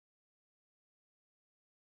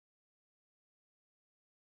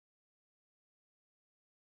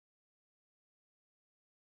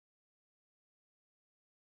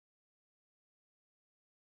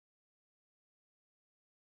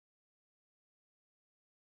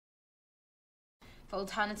for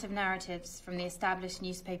alternative narratives from the established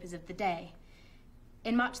newspapers of the day.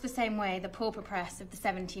 In much the same way the pauper press of the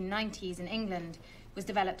 1790s in England was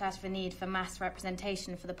developed out of a need for mass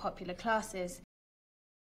representation for the popular classes,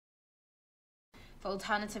 for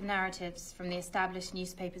alternative narratives from the established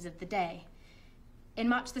newspapers of the day. In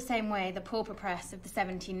much the same way the pauper press of the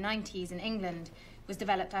 1790s in England was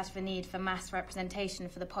developed out of a need for mass representation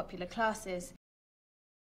for the popular classes.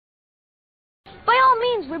 By all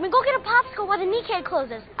means, Ruben, go get a popsicle while the Nikkei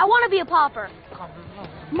closes. I want to be a pauper.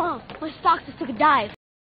 Mom, my stocks just took a dive.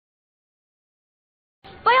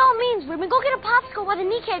 By all means, Ruben, go get a popsicle while the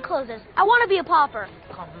Nikkei closes. I want to be a pauper.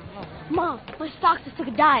 Mom, my stocks just took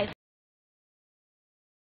a dive.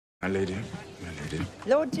 My lady, my lady.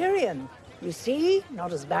 Lord Tyrion, you see,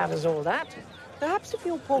 not as bad as all that. Perhaps if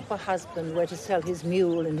your pauper husband were to sell his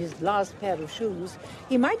mule and his last pair of shoes,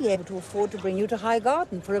 he might be able to afford to bring you to High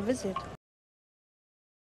Garden for a visit.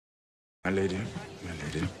 My lady, my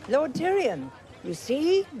lady. Lord Tyrion, you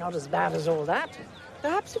see, not as bad as all that.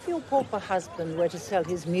 Perhaps if your pauper husband were to sell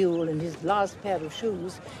his mule and his last pair of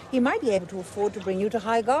shoes, he might be able to afford to bring you to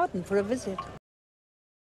High Garden for a visit.